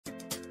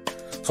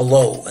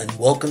Hello, and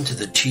welcome to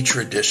the teacher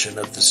edition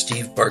of the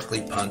Steve Barkley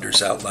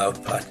Ponders Out Loud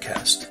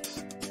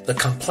podcast. The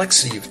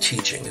complexity of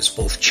teaching is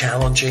both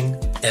challenging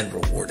and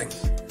rewarding,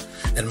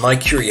 and my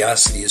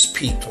curiosity is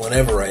piqued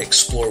whenever I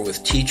explore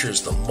with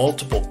teachers the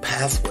multiple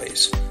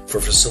pathways for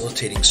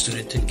facilitating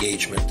student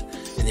engagement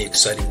in the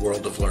exciting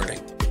world of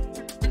learning.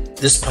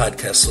 This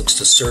podcast looks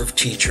to serve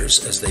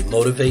teachers as they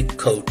motivate,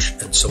 coach,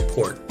 and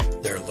support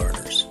their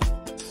learners.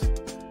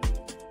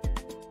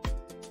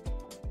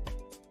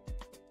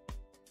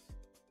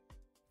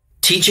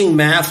 Teaching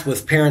math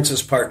with parents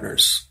as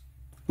partners.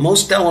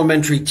 Most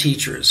elementary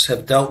teachers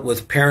have dealt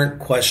with parent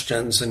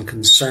questions and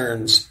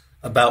concerns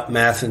about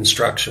math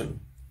instruction.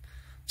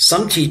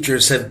 Some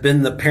teachers have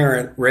been the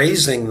parent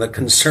raising the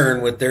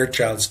concern with their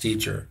child's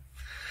teacher.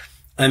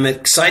 I'm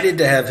excited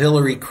to have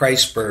Hillary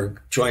Kreisberg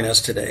join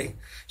us today.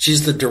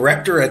 She's the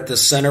director at the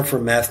Center for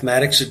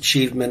Mathematics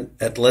Achievement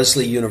at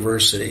Lesley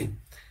University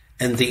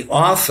and the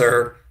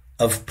author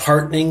of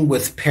Partnering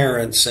with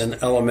Parents in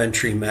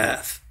Elementary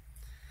Math.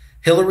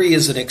 Hillary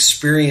is an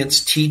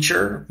experienced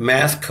teacher,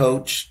 math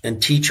coach,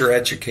 and teacher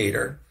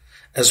educator,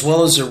 as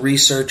well as a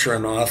researcher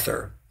and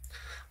author.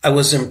 I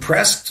was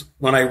impressed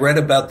when I read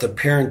about the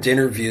parent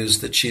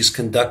interviews that she's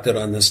conducted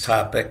on this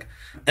topic,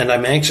 and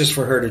I'm anxious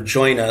for her to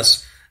join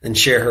us and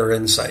share her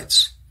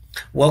insights.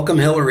 Welcome,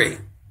 Hillary.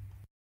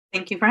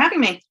 Thank you for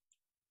having me.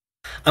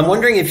 I'm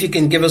wondering if you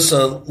can give us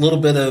a little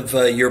bit of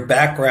your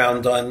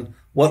background on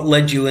what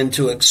led you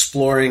into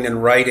exploring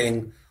and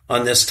writing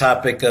on this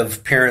topic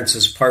of parents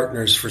as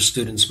partners for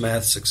students'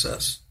 math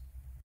success.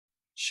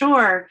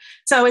 Sure.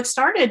 So it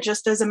started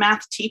just as a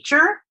math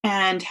teacher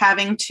and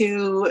having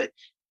to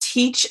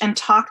teach and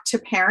talk to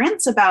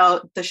parents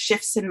about the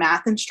shifts in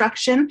math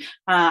instruction.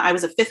 I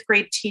was a fifth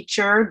grade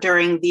teacher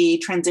during the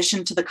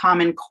transition to the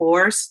Common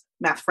Core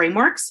math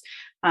frameworks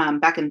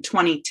back in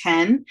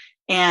 2010.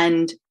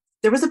 And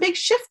there was a big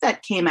shift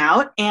that came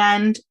out,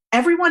 and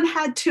everyone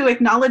had to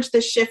acknowledge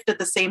this shift at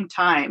the same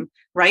time,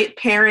 right?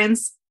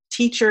 Parents,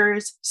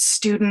 teachers,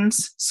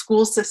 students,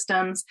 school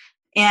systems.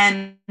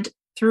 And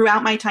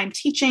throughout my time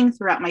teaching,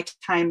 throughout my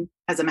time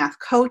as a math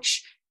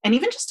coach, and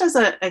even just as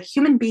a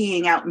human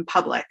being out in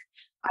public,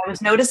 I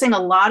was noticing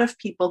a lot of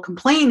people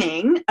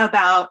complaining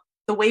about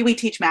the way we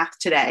teach math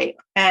today.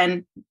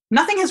 And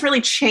nothing has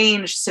really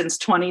changed since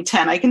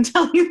 2010. I can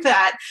tell you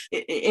that,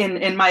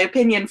 in my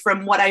opinion,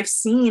 from what I've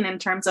seen in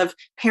terms of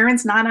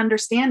parents not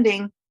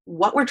understanding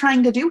what we're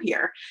trying to do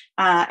here.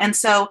 And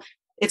so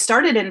it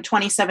started in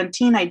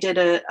 2017. I did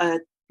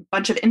a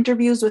bunch of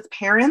interviews with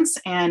parents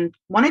and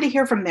wanted to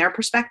hear from their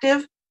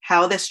perspective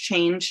how this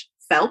change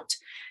felt.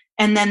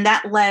 And then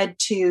that led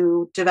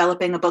to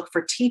developing a book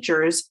for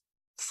teachers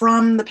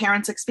from the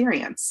parents'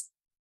 experience.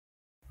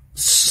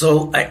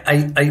 So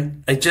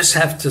I just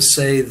have to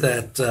say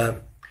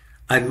that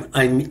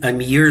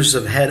I'm years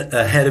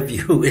ahead of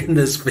you in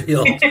this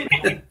field.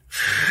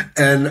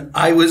 And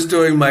I was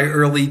doing my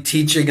early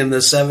teaching in the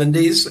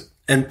 70s.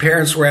 And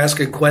parents were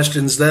asking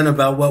questions then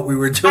about what we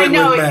were doing. I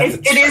know, with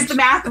math. It is the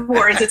math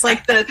wars. It's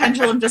like the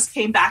pendulum just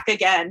came back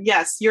again.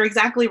 Yes, you're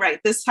exactly right.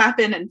 This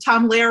happened, and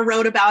Tom Lehrer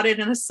wrote about it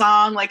in a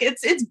song. Like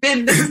this is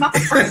not the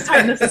first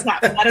time this has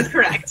happened. That is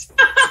correct.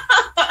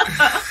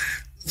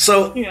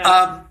 So,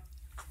 yeah.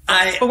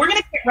 But we're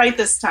going to get right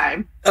this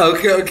time.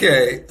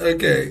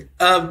 Okay.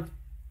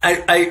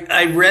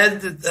 I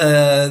read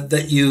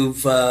that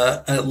you've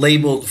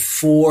labeled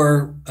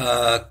 4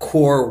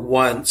 core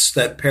wants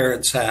that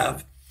parents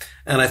have.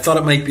 And I thought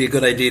it might be a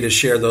good idea to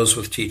share those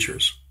with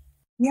teachers.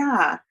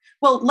 Yeah.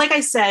 Well, like I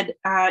said,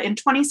 in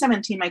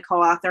 2017, my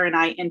co-author and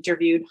I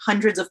interviewed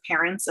hundreds of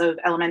parents of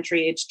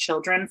elementary age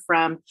children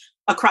from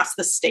across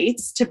the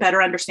states to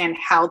better understand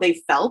how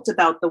they felt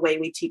about the way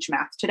we teach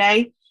math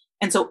today.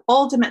 And so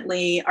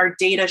ultimately, our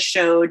data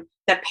showed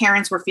that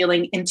parents were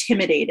feeling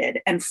intimidated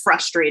and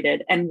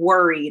frustrated and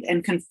worried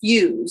and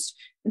confused.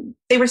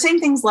 They were saying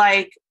things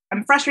like,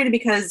 I'm frustrated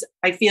because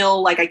I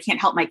feel like I can't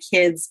help my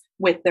kids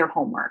with their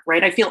homework,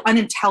 right? I feel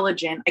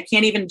unintelligent. I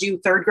can't even do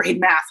third grade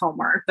math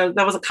homework. That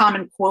was a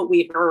common quote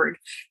we heard.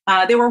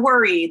 They were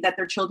worried that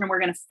their children were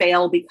going to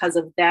fail because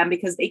of them,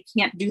 because they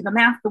can't do the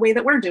math the way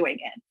that we're doing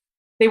it.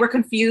 They were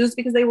confused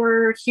because they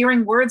were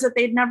hearing words that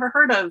they'd never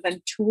heard of and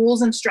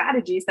tools and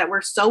strategies that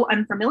were so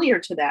unfamiliar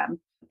to them.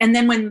 And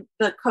then when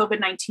the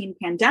COVID-19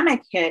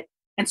 pandemic hit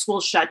and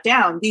schools shut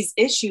down, these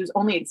issues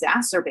only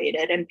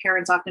exacerbated, and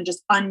parents often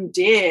just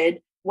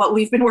undid what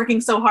we've been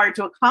working so hard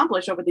to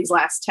accomplish over these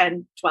last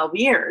 10, 12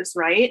 years,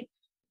 right?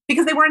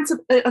 Because they weren't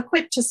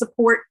equipped to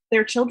support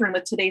their children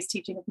with today's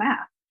teaching of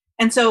math.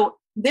 And so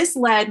this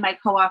led my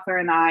co-author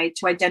and I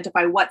to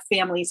identify what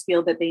families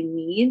feel that they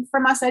need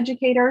from us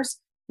educators,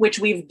 which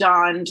we've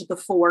donned the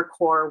 4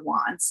 core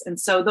wants. And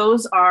so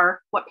those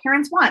are what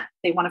parents want.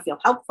 They want to feel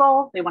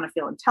helpful. They want to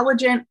feel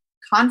intelligent,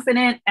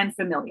 confident, and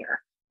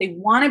familiar. They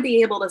want to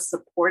be able to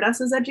support us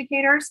as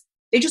educators.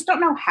 They just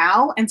don't know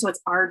how. And so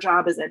it's our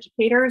job as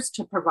educators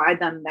to provide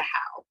them the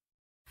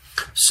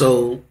how.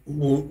 So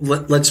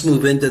let's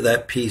move into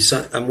that piece.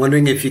 I'm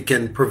wondering if you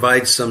can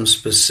provide some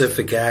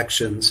specific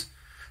actions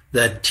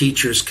that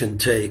teachers can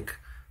take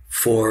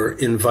for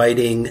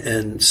inviting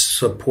and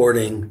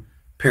supporting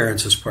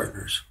parents as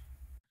partners?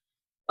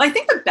 Well, I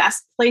think the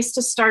best place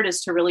to start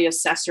is to really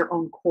assess your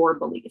own core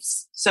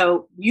beliefs.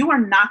 So you are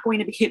not going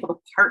to be able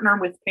to partner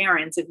with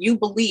parents if you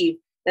believe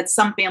that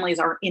some families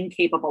are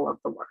incapable of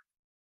the work.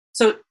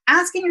 So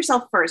asking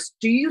yourself first,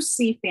 do you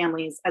see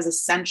families as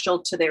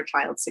essential to their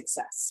child's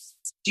success?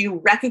 Do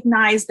you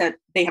recognize that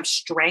they have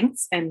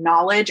strengths and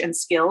knowledge and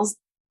skills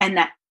and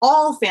that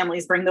all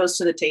families bring those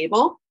to the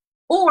table?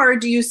 Or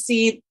do you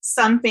see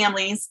some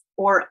families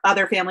or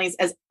other families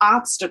as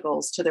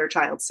obstacles to their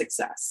child's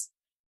success?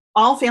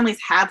 All families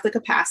have the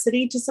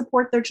capacity to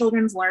support their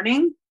children's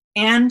learning,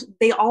 and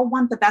they all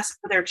want the best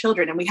for their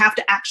children. And we have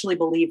to actually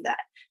believe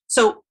that.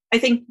 So I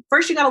think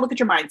first you got to look at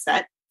your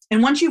mindset.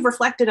 And once you've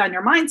reflected on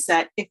your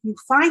mindset, if you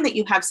find that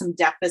you have some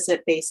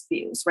deficit-based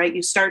views, right,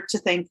 you start to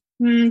think,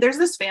 there's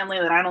this family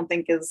that I don't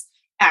think is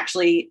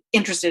actually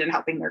interested in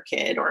helping their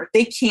kid, or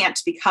they can't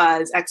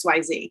because X,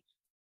 Y, Z.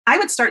 I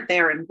would start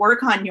there and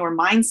work on your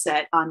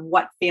mindset on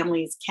what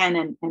families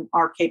can and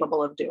are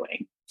capable of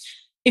doing.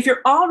 If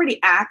you're already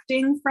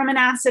acting from an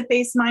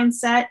asset-based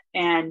mindset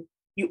and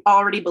you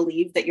already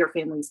believe that your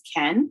families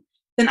can,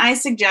 then I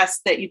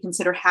suggest that you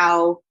consider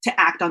how to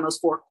act on those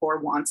 4 core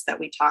wants that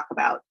we talk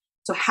about.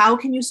 So how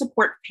can you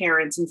support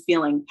parents in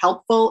feeling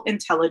helpful,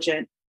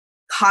 intelligent,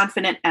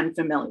 confident, and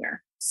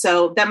familiar?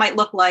 So that might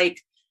look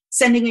like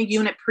sending a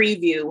unit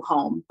preview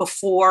home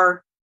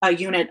before a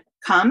unit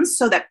comes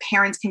so that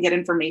parents can get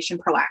information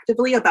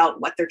proactively about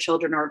what their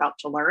children are about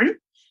to learn.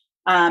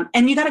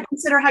 And you got to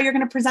consider how you're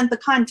going to present the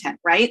content,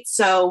 right?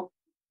 So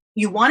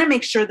you want to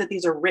make sure that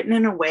these are written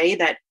in a way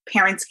that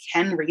parents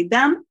can read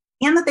them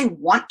and that they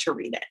want to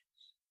read it.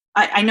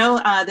 I know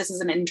this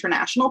is an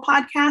international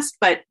podcast,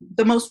 but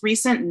the most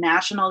recent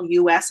national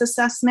US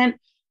assessment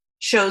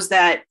shows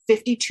that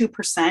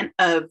 52%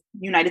 of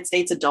United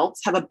States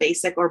adults have a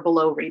basic or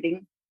below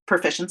reading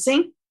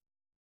proficiency.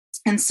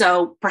 And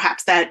so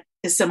perhaps that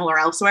is similar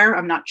elsewhere.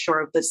 I'm not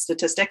sure of the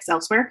statistics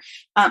elsewhere.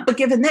 But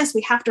given this,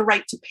 we have to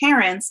write to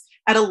parents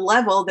at a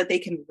level that they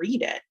can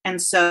read it.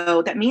 And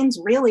so that means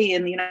really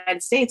in the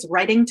United States,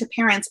 writing to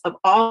parents of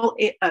all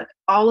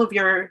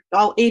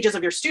ages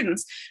of your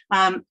students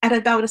at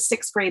about a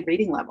 6th grade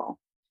reading level.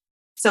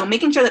 So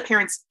making sure that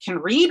parents can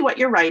read what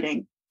you're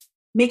writing,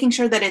 making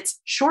sure that it's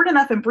short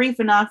enough and brief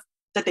enough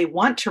that they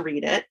want to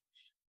read it.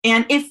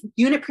 And if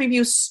unit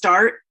previews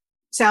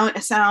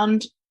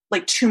sound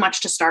like too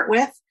much to start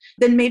with,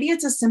 then maybe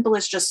it's as simple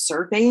as just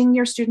surveying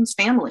your students'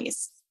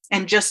 families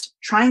and just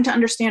trying to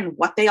understand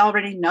what they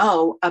already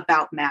know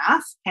about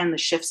math and the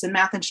shifts in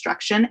math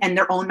instruction and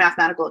their own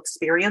mathematical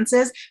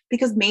experiences,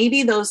 because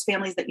maybe those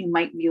families that you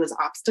might view as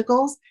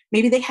obstacles,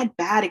 maybe they had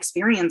bad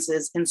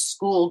experiences in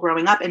school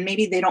growing up, and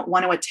maybe they don't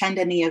want to attend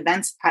any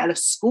events at a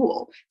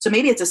school. So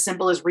maybe it's as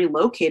simple as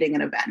relocating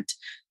an event.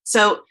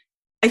 So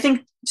I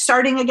think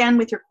starting again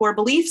with your core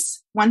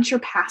beliefs, once you're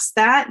past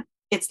that,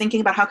 it's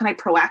thinking about how can I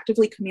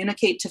proactively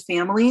communicate to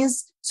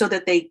families so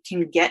that they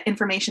can get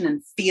information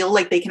and feel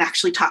like they can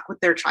actually talk with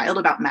their child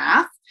about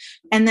math.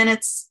 And then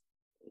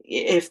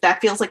if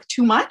that feels like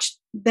too much,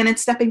 then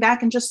it's stepping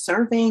back and just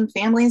surveying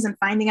families and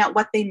finding out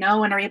what they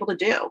know and are able to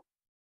do.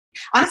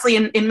 Honestly,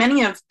 in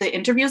many of the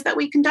interviews that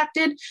we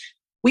conducted,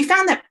 we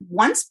found that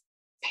once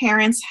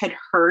parents had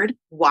heard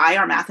why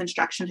our math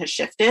instruction has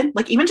shifted,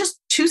 like even just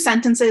 2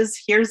 sentences,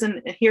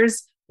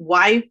 here's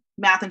why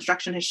math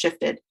instruction has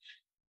shifted,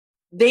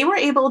 they were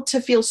able to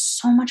feel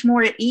so much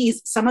more at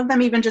ease. Some of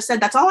them even just said,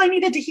 that's all I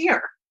needed to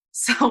hear.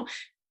 So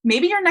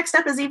maybe your next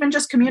step is even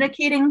just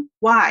communicating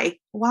why.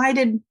 Why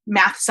did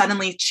math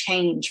suddenly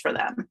change for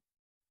them?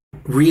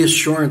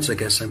 Reassurance, I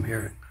guess I'm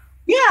hearing.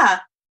 Yeah.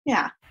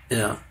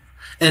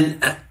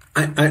 And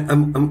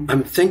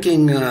I'm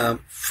thinking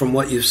from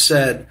what you've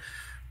said,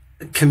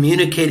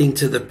 communicating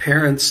to the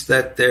parents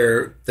that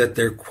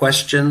their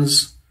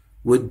questions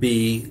would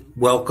be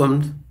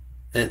welcomed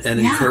and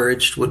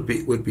encouraged would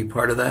be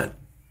part of that.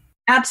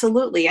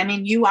 Absolutely. I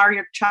mean, you are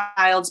your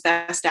child's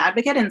best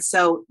advocate. And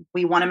so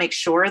we want to make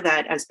sure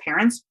that as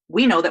parents,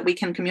 we know that we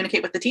can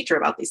communicate with the teacher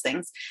about these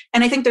things.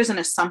 And I think there's an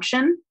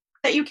assumption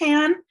that you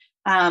can,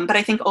 but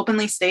I think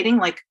openly stating,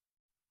 like,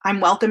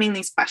 I'm welcoming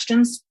these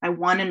questions. I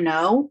want to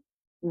know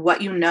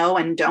what you know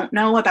and don't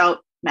know about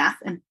math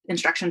and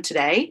instruction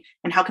today,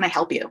 and how can I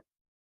help you?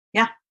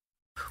 Yeah.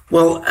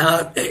 Well,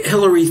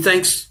 Hillary,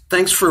 thanks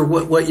for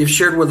what you've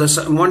shared with us.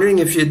 I'm wondering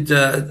if you'd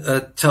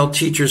tell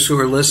teachers who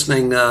are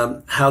listening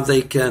how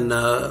they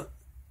can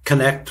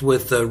connect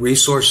with the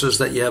resources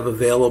that you have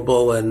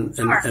available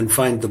and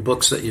find the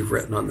books that you've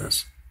written on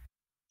this.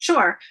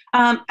 Sure.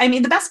 I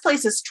mean, the best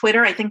place is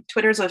Twitter. I think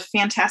Twitter is a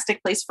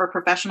fantastic place for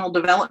professional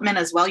development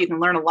as well. You can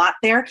learn a lot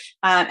there.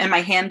 And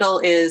my handle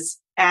is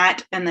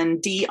 @ and then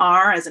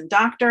Dr. as in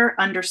doctor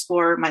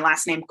 _ my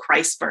last name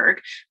Kreisberg.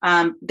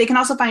 They can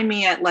also find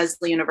me at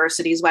Lesley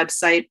University's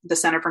website, the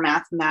Center for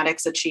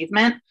Mathematics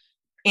Achievement.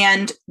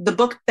 And the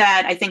book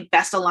that I think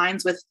best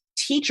aligns with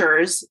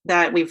teachers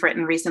that we've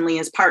written recently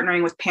is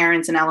Partnering with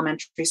Parents in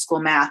Elementary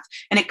School Math.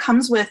 And it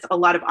comes with a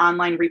lot of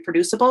online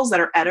reproducibles that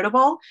are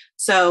editable.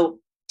 So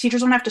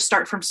teachers don't have to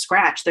start from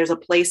scratch. There's a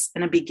place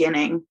and a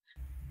beginning.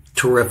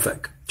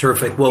 Terrific.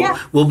 Well,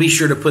 we'll be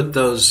sure to put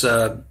those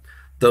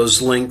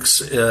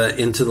links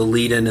into the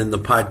lead-in in the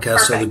podcast.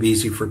 Perfect. So it'll be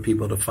easy for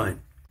people to find.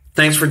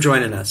 Thanks for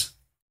joining us.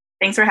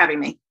 Thanks for having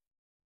me.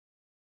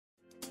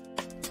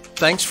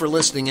 Thanks for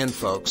listening in,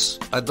 folks.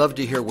 I'd love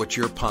to hear what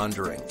you're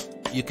pondering.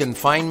 You can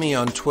find me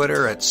on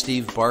Twitter at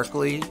Steve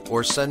Barkley,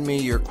 or send me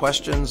your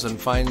questions and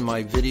find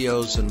my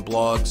videos and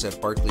blogs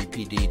at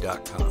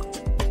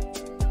barkleypd.com.